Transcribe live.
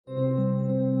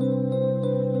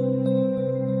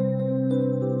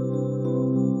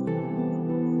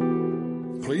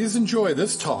Please enjoy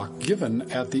this talk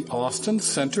given at the Austin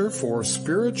Center for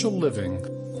Spiritual Living,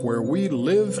 where we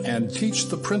live and teach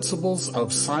the principles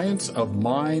of science of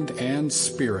mind and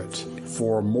spirit.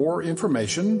 For more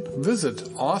information, visit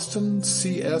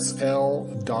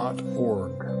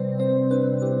austincsl.org.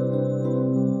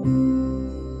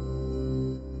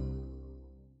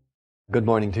 Good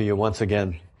morning to you once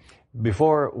again.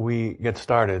 Before we get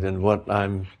started in what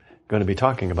I'm going to be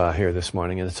talking about here this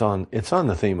morning, and it's on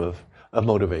the theme of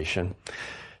motivation.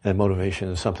 And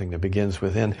motivation is something that begins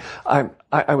within.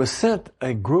 I was sent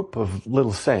a group of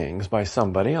little sayings by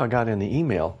somebody. I got in the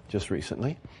email just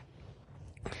recently.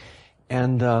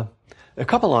 And a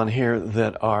couple on here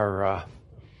that are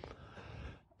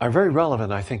very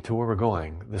relevant, I think, to where we're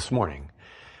going this morning.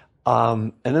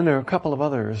 And then there are a couple of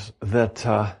others that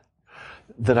I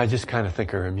just kind of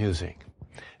think are amusing.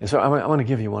 And so I want to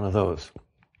give you one of those.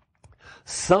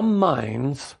 Some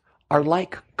minds are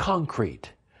like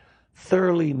concrete,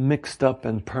 thoroughly mixed up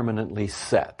and permanently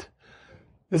set.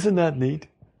 Isn't that neat?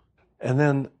 And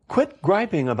then quit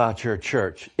griping about your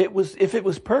church. If it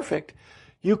was perfect,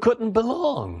 you couldn't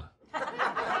belong.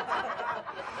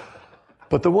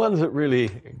 But the ones that really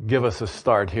give us a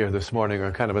start here this morning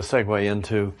are kind of a segue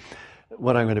into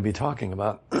what I'm going to be talking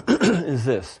about is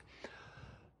this.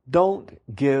 Don't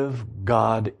give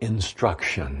God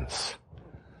instructions.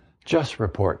 Just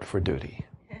report for duty.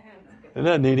 Isn't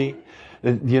that needy?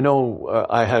 You know,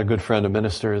 I had a good friend, a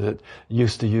minister, that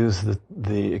used to use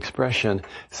the expression,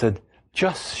 said,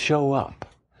 just show up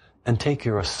and take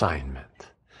your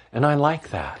assignment. And I like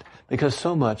that because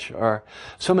so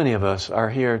many of us are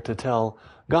here to tell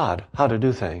God how to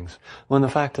do things, when the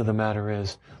fact of the matter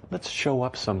is, let's show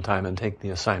up sometime and take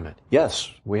the assignment.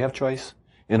 Yes, we have choice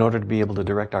in order to be able to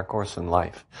direct our course in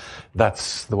life.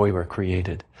 That's the way we're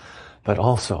created. But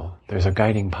also, there's a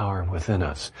guiding power within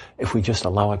us if we just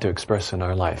allow it to express in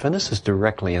our life. And this is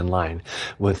directly in line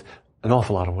with an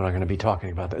awful lot of what I'm going to be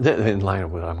talking about, in line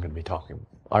with what I'm going to be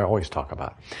I always talk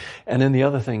about. And then the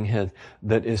other thing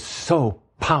that is so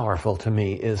powerful to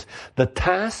me is the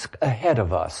task ahead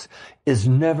of us is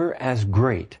never as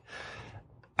great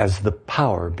as the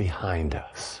power behind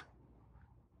us.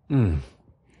 Do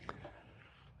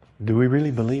we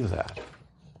really believe that?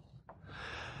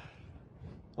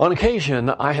 On occasion,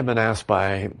 I have been asked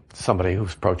by somebody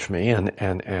who's approached me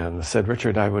and said,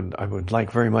 Richard, I would like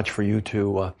very much for you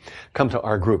to come to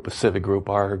our group, a civic group,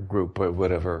 our group, or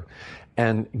whatever,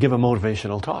 and give a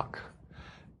motivational talk.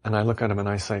 And I look at him and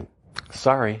I say,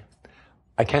 sorry,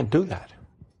 I can't do that.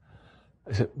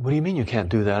 I said, what do you mean you can't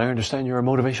do that? I understand you're a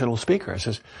motivational speaker. I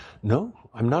says, no,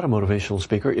 I'm not a motivational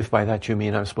speaker, if by that you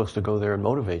mean I'm supposed to go there and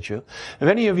motivate you. Have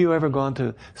any of you ever gone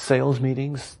to sales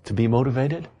meetings to be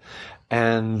motivated?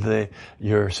 And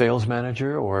your sales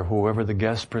manager or whoever the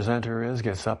guest presenter is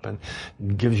gets up and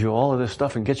gives you all of this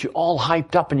stuff and gets you all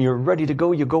hyped up and you're ready to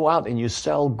go. You go out and you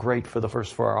sell great for the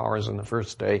first 4 hours on the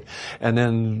first day. And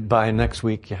then by next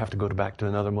week, you have to go back to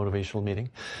another motivational meeting.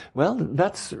 Well,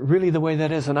 that's really the way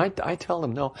that is. And I tell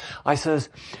them, no, I says,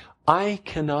 I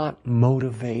cannot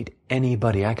motivate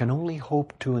anybody. I can only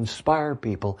hope to inspire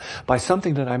people by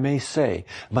something that I may say,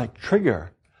 might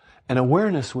trigger an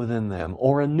awareness within them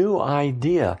or a new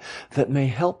idea that may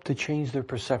help to change their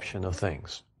perception of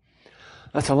things.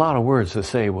 That's a lot of words to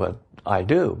say what I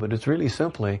do, but it's really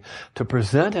simply to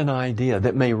present an idea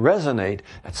that may resonate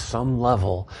at some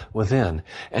level within.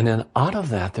 And then out of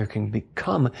that, there can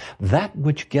become that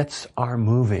which gets our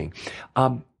moving.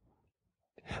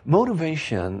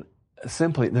 Motivation,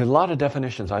 simply, there are a lot of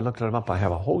definitions. I looked them up. I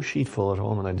have a whole sheet full at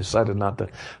home, and I decided not to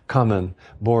come and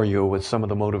bore you with some of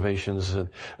the motivations,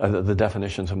 the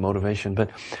definitions of motivation. But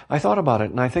I thought about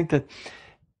it, and I think that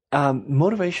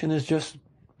motivation is just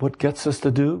what gets us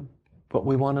to do what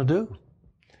we want to do.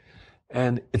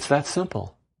 And it's that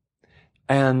simple.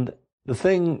 And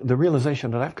the realization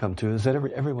that I've come to is that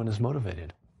everyone is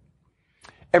motivated.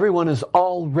 Everyone is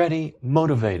already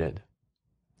motivated.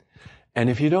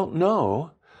 And if you don't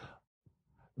know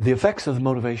the effects of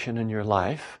motivation in your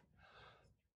life,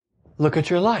 look at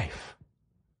your life.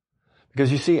 Because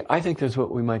you see, I think there's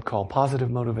what we might call positive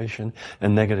motivation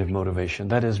and negative motivation.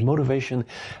 That is motivation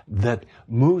that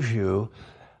moves you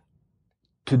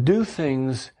to do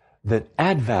things that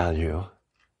add value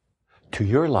to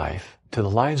your life, to the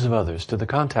lives of others, to the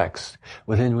context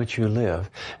within which you live.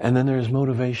 And then there's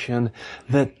motivation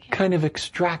that kind of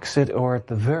extracts it, or at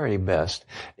the very best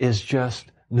is just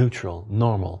neutral,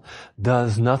 normal,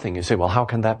 does nothing. You say, well, how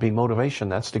can that be motivation?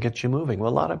 That's to get you moving.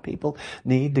 Well, a lot of people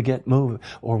need to get moving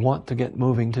or want to get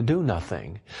moving to do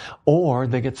nothing. Or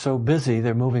they get so busy,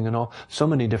 they're moving in so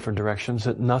many different directions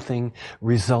that nothing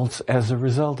results as a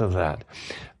result of that.